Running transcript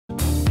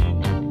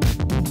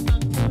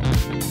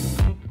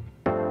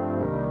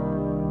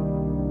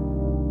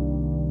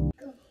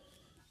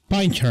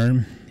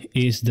PyCharm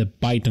is the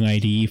Python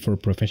IDE for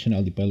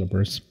professional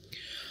developers,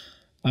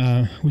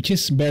 which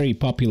is very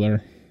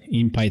popular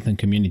in Python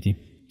community.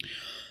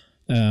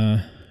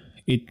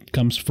 It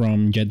comes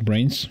from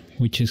JetBrains,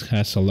 which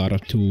has a lot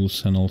of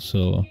tools and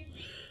also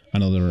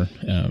another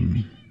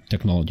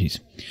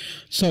technologies.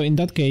 So in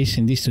that case,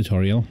 in this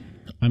tutorial,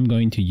 I'm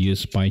going to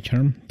use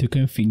PyCharm to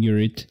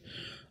configure it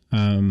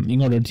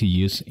in order to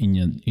use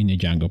in a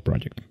Django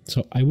project.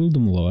 So I will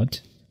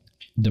download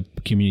the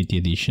community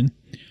edition.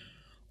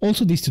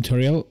 Also, this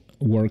tutorial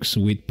works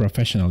with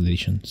professional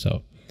edition,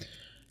 so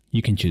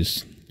you can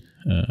choose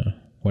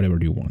whatever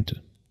you want to.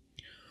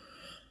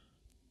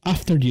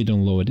 After you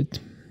download it,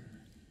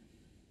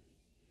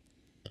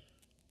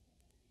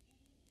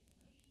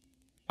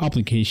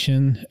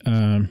 application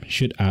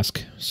should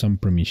ask some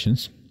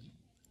permissions.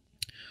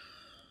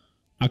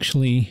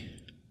 Actually,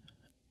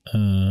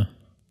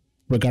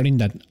 regarding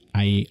that,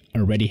 I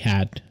already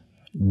had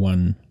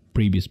one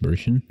previous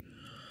version,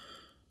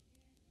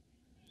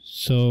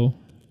 so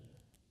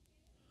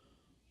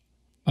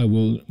I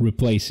will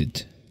replace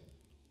it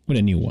with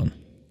a new one.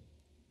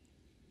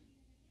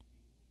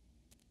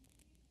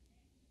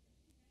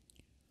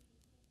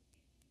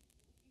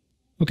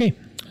 Okay,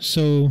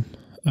 so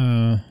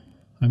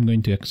I'm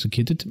going to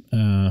execute it,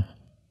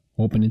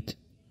 open it.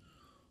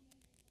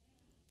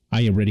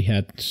 I already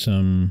had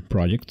some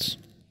projects,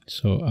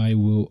 so I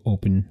will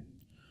open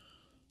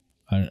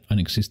an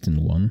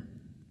existing one.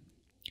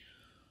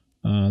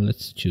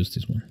 Let's choose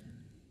this one.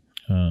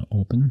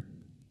 Open.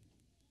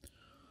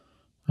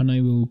 And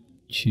I will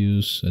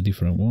choose a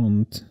different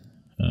one.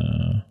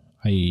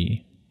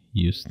 I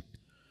used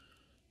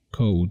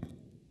code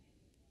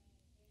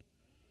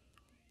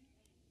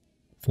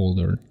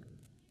folder.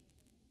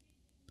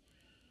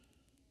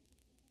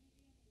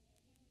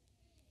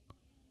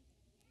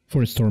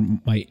 For store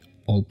my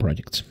old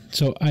projects.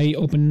 So I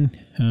open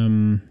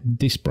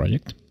this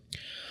project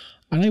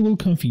and I will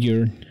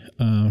configure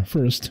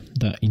first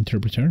the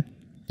interpreter.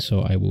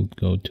 So I will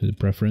go to the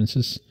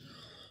preferences,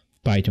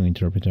 Python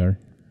interpreter,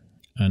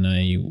 and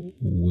I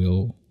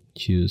will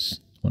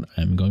choose one.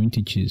 I'm going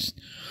to choose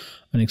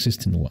an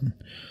existing one.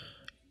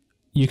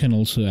 You can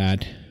also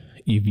add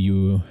if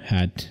you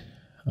had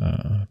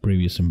a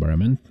previous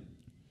environment.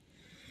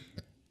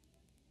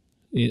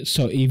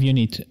 So if you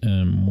need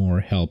more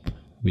help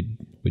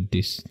with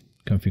this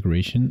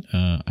configuration,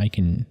 I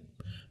can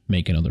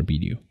make another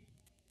video.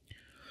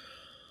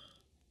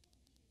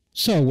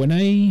 So when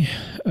I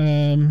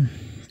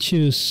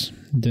choose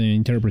the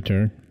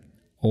interpreter,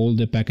 all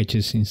the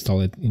packages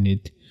installed in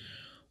it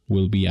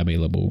will be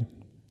available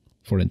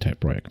for the entire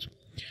project,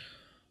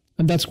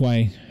 and that's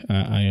why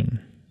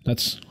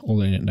that's all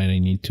that I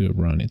need to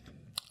run it.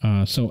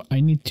 So I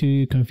need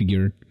to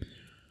configure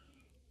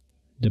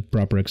the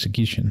proper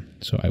execution.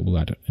 So I will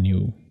add a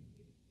new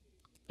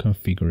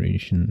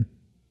configuration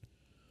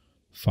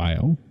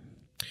file.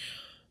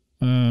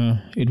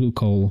 It will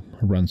call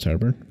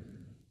runserver.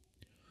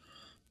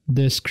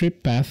 The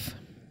script path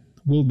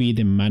will be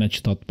the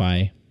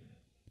manage.py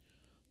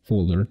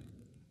folder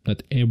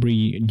that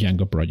every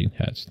Django project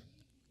has.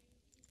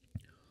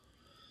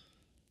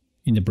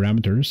 In the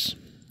parameters,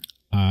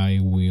 I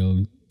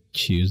will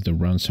choose the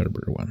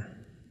runserver one.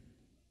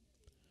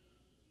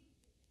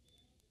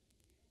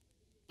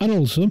 And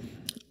also,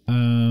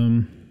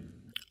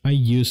 I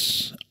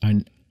use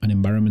an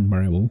environment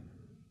variable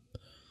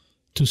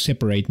to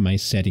separate my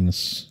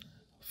settings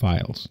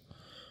files.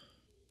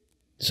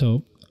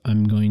 So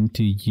I'm going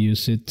to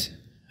use it,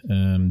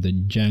 the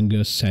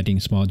Django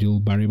settings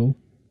module variable,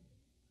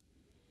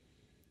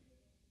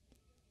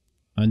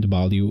 and the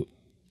value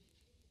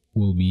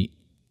will be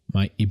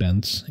my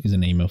events is the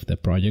name of the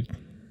project,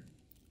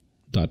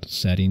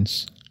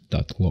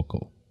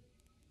 .settings.local.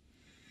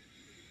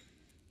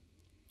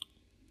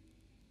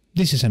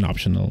 This is an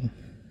optional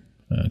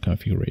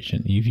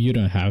configuration. If you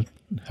don't have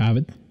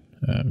it,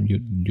 you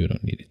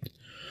don't need it.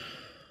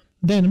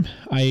 Then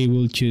I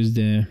will choose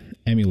the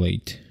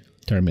emulate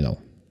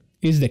terminal.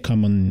 It's the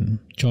common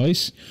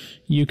choice.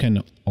 You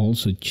can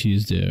also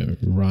choose the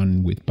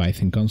run with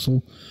Python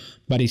console,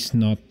 but it's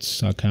not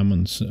so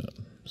common,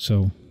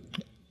 so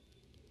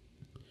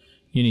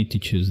you need to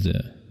choose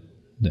the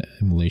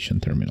emulation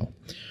terminal.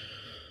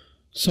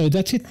 So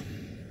that's it.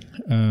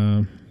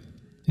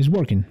 It's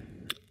working.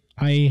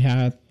 I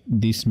had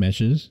these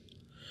meshes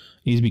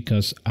is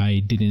because I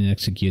didn't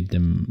execute the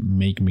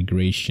make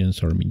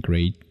migrations or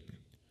migrate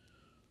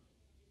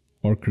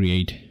or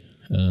create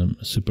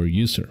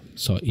superuser.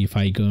 So if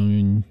I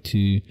going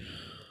to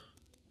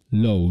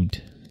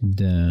load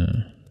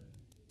the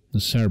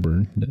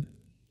server,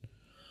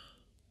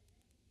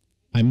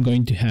 I'm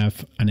going to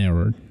have an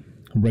error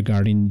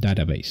regarding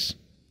database.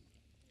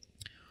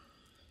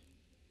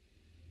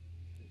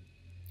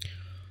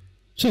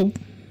 So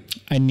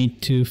I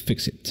need to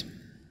fix it.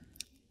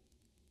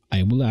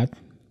 I will add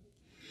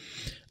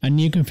a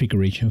new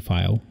configuration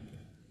file.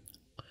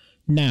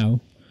 Now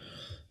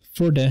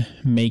for the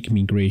make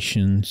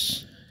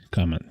migrations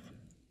command.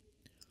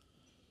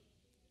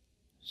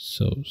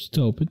 So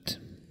stop it,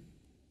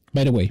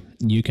 By the way,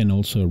 you can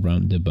also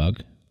run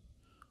debug,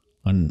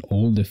 and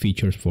all the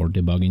features for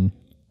debugging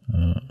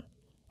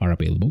are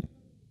available.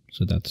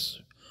 So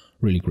that's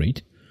really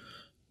great.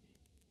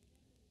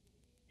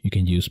 You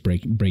can use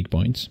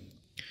breakpoints.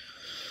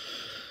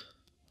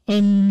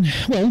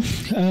 Well,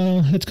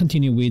 let's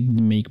continue with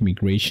make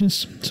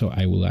migrations. So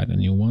I will add a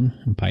new one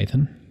in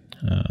Python.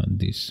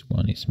 This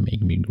one is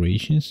make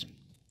migrations.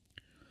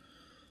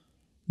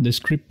 The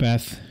script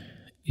path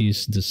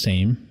is the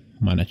same,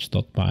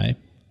 manage.py.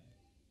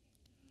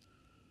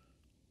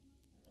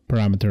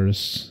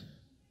 Parameters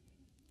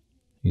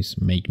is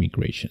make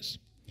migrations.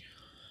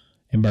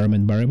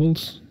 Environment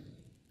variables,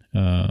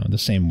 the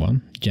same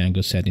one,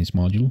 Django settings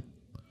module,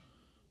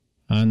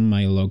 and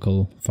my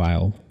local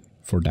file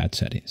for that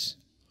settings.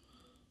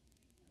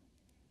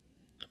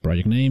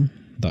 Project name,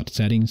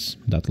 .settings,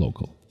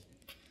 .local.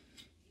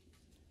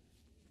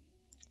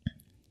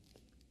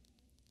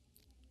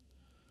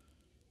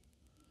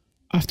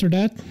 After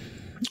that,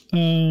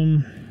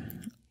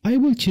 I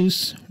will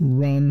choose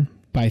run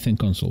Python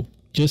console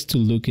just to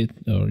look it,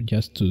 or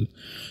just to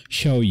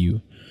show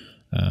you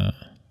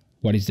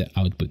what is the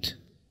output.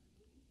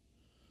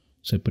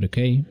 So I put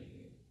OK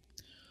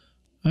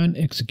and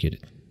execute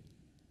it.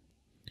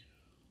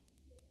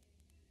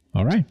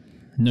 All right,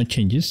 no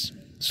changes.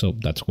 So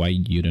that's why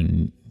you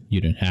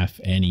don't have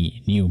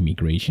any new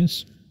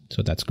migrations.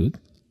 So that's good.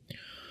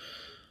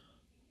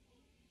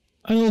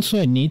 And also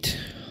I need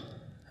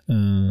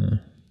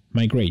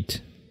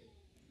migrate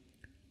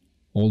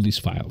all these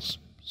files.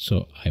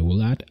 So I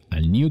will add a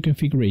new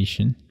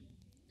configuration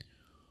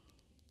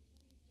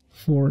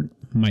for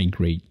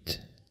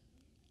migrate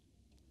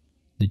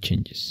the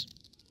changes.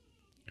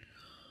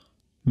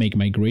 Make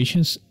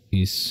migrations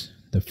is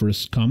the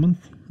first command,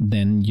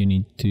 then you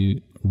need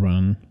to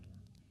run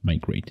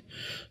migrate.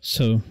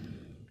 So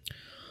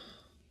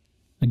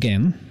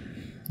again,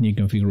 new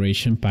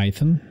configuration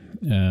Python,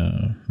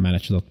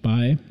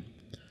 manage.py.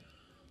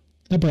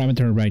 The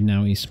parameter right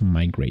now is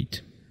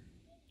migrate.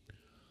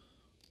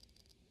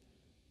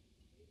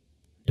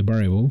 The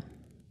variable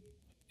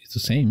is the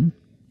same,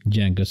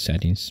 Django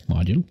settings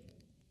module.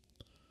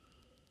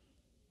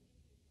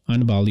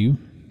 And value,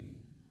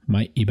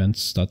 my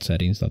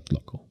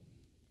events.settings.local.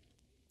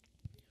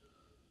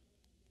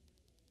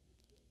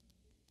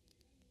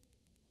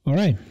 All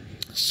right,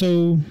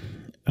 so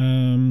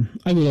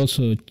I will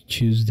also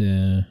choose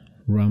the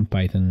run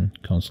Python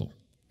console.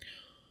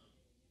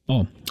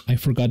 Oh, I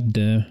forgot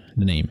the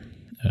name.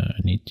 I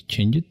need to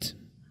change it.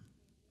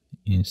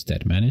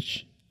 Instead,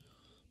 manage,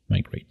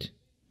 migrate.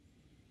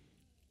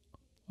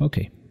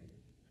 Okay.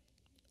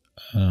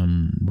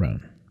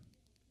 Run.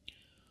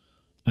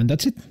 And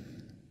that's it.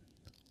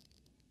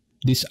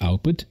 This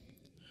output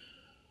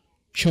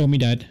show me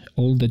that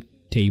all the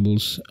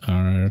tables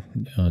are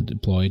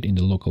deployed in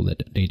the local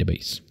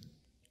database.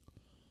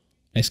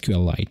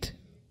 SQLite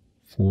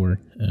for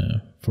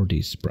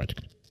this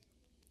project.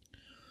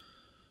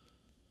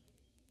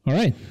 All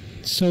right.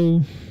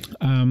 So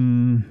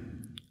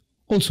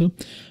also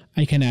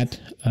I can add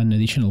an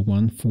additional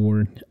one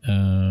for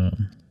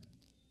an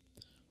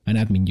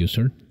admin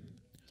user.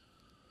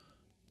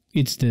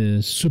 It's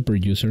the super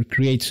user.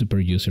 Create super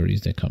user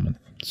is the command.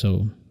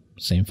 So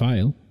same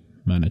file,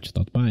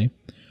 manage.py,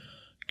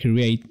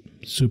 create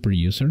super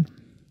user.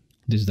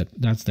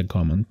 That's the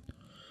command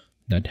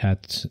that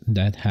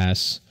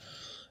has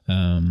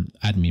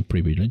admin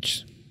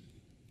privilege.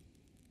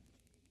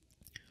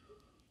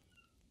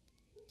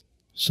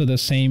 So the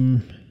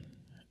same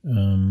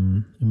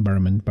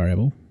environment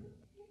variable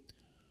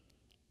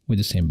with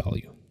the same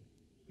value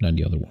than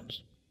the other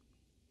ones.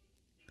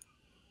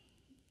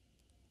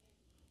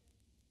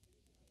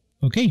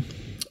 Okay,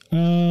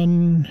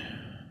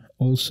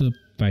 also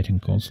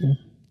Python console.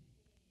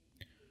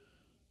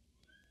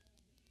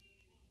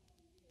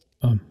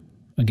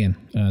 Again,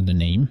 the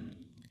name.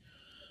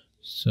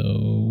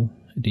 So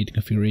data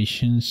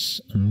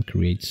configurations and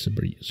create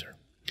super user.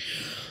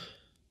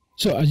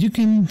 So as you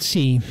can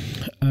see,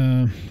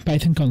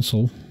 Python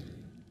console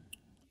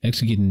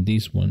executing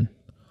this one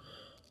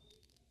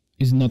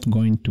is not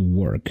going to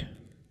work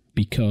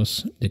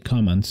because the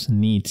commands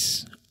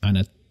needs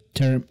a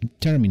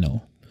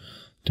terminal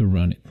to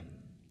run it.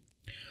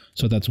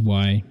 So that's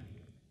why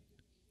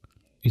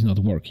it's not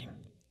working.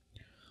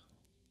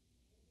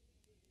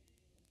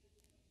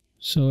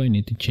 So I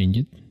need to change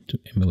it to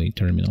emulate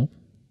terminal.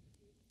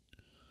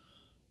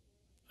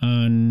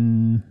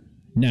 And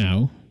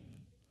now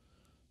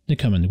the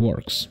command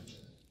works.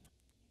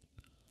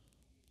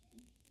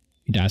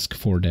 It asks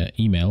for the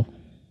email.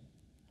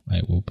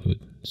 I will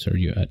put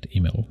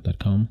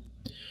sergio@email.com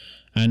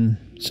and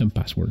some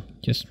password,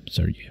 just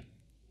Sergio.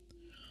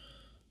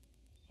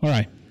 All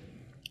right,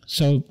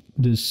 so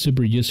the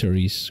super user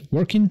is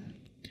working.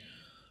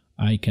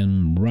 I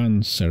can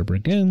run server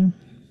again,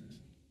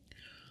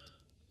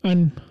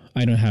 and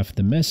I don't have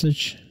the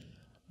message.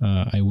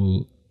 I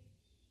will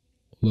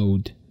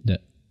load the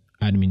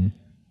admin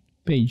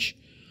page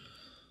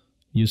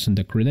using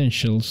the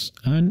credentials,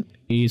 and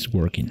it's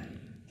working.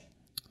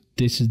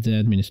 This is the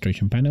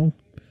administration panel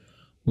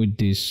with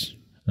this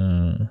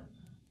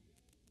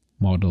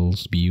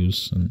models,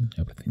 views, and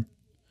everything.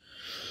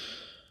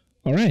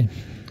 All right.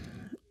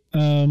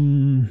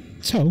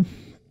 So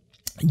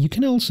you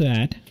can also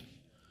add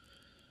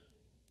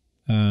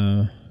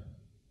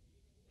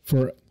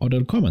for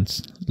other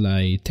commands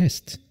like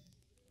test.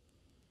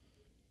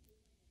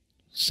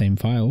 Same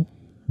file,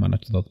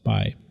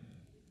 manage.py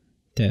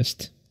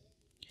test.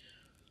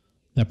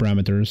 The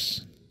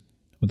parameters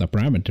with the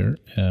parameter,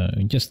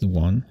 just the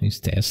one is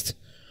test.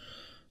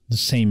 The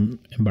same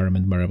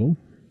environment variable,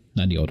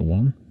 not the other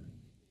one.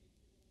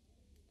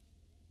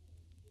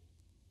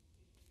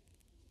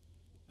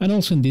 And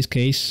also in this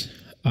case,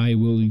 I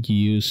will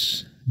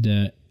use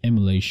the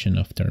emulation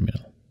of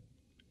terminal,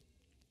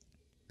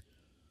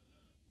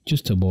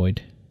 just to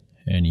avoid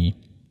any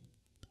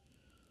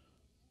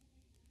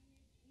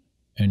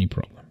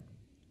problem.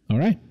 All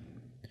right,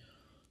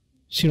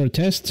 zero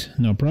test,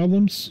 no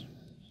problems.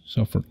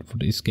 So for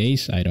this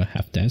case, I don't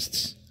have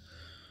tests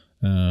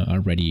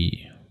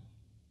already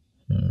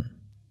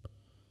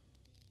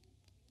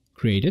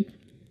created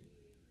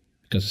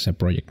because it's a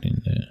project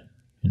in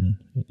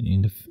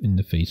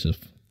the phase of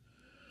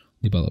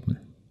development.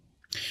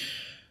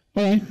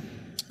 All right.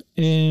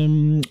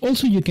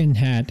 Also, you can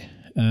add,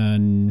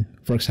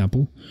 for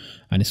example,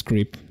 a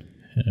script.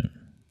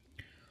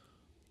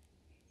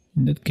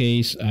 In that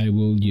case, I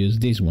will use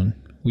this one,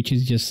 which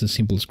is just a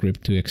simple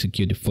script to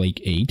execute the flake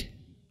 8.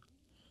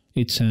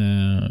 It's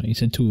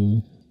a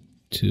tool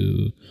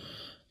to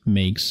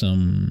make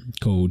some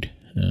code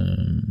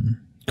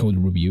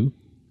review.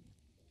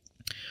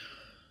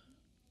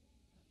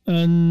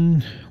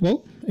 And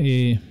well,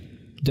 the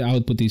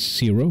output is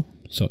 0,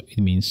 so it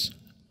means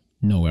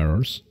no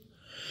errors.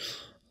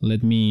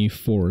 Let me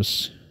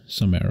force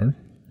some error.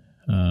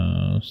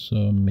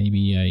 So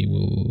maybe I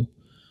will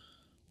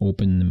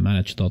open the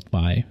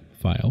manage.py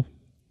file.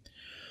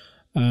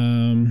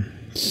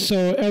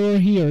 So error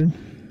here.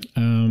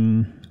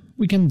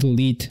 We can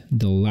delete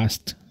the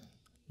last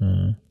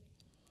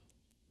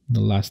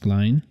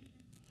line.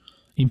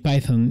 In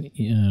Python,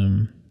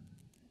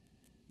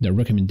 the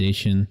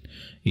recommendation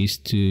is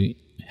to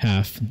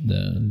have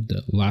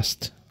the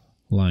last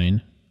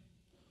line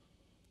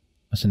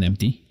as an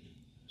empty.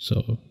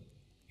 So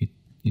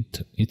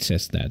it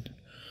says that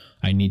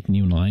I need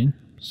new line.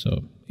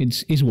 So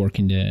it's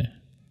working the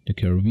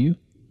code review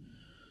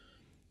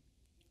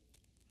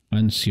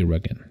and 0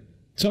 again.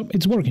 So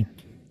it's working.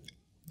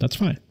 That's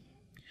fine.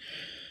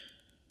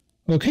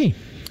 Okay,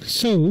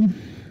 so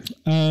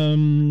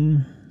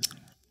other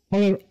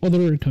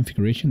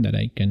configuration that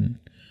I can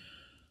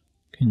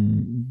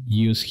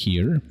use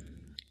here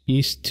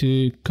is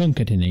to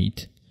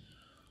concatenate.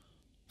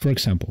 For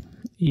example,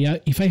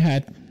 if I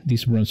had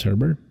this run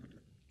server,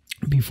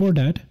 before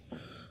that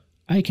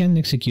I can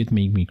execute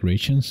make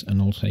migrations,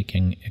 and also I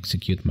can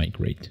execute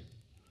migrate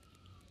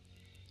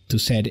to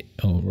set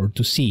or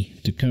to see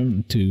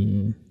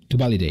to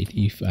validate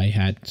if I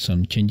had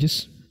some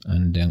changes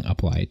and then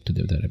apply it to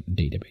the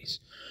database.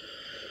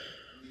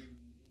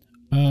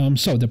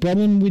 So the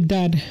problem with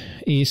that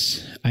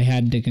is I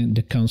had the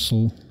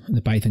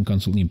Python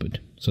console input,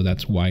 so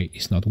that's why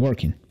it's not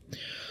working.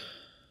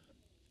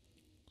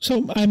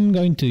 So I'm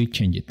going to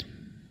change it.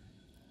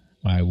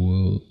 I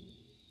will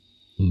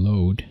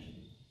load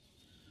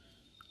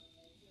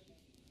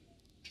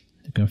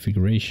the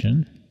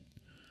configuration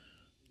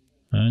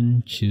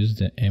and choose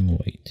the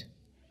emulate.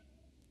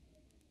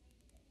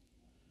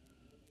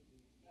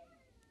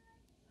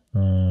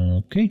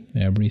 Okay,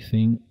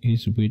 everything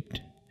is with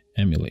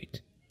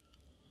emulate.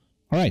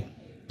 All right,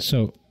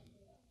 so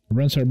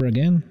run server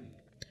again,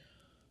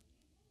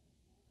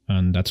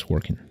 and that's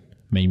working.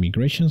 Make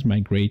migrations,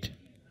 migrate,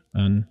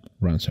 and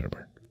run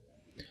server.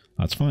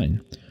 That's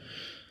fine.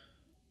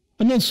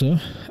 And also,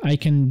 I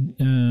can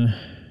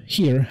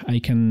here I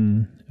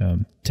can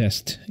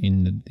test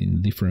in a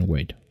different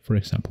way. For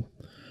example,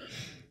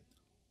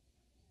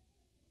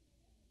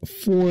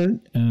 for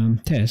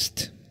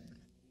test,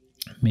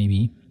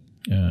 maybe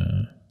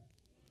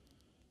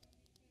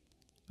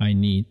I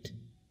need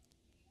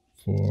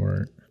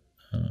for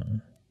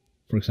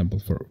example,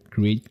 for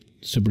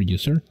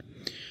createsuperuser,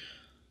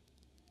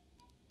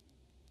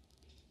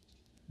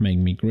 make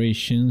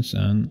migrations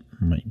and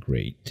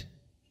migrate.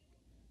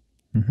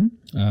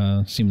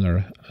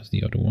 Similar as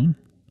the other one,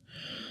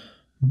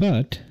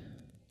 but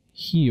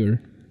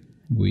here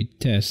with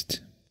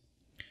test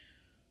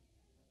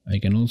I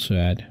can also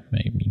add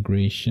make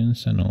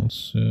migrations and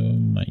also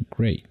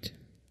migrate,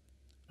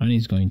 and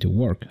it's going to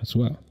work as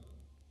well.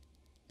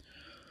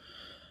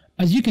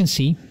 As you can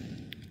see,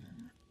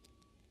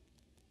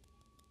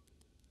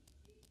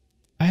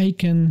 I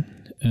can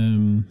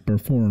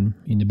perform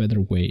in a better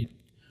way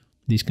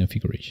this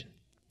configuration.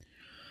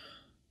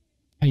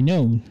 I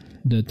know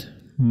that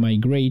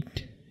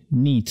migrate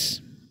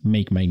needs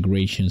make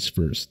migrations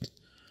first,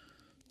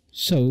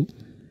 so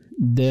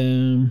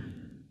the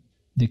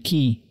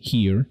key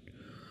here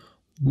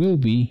will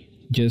be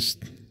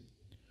just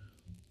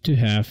to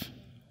have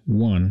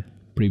one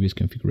previous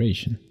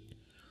configuration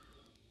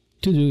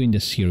to do in the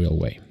serial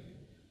way.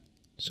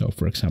 So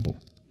for example,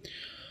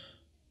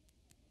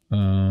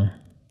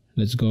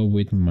 let's go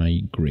with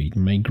migrate.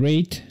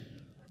 Migrate,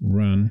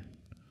 run,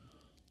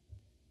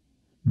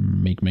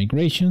 make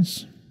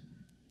migrations.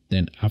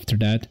 Then after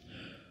that,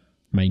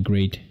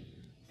 migrate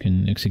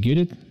can execute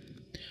it.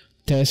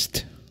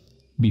 Test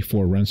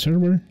before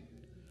runserver,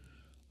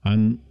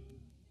 and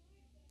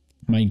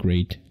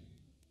migrate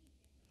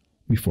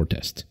before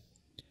test.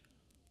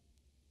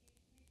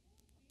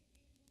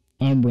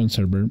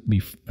 Runserver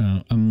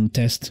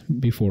test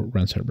before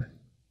runserver.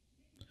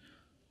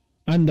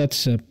 And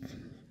that's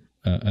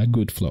a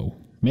good flow.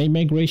 Make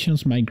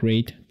migrations,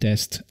 migrate,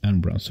 test,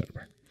 and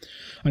runserver.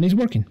 And it's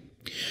working.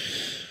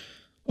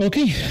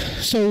 Okay,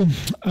 so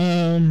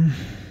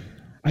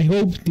I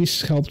hope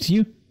this helps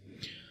you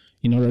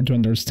in order to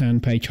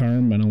understand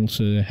PyCharm and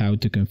also how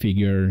to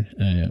configure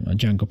a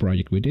Django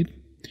project with it.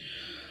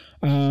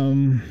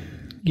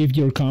 Give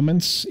your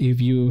comments if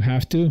you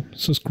have to,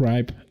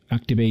 subscribe,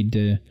 activate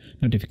the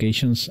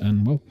notifications,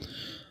 and well,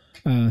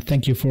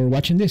 thank you for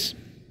watching this.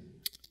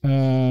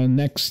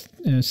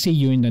 See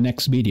you in the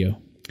next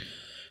video.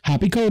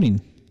 Happy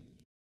coding!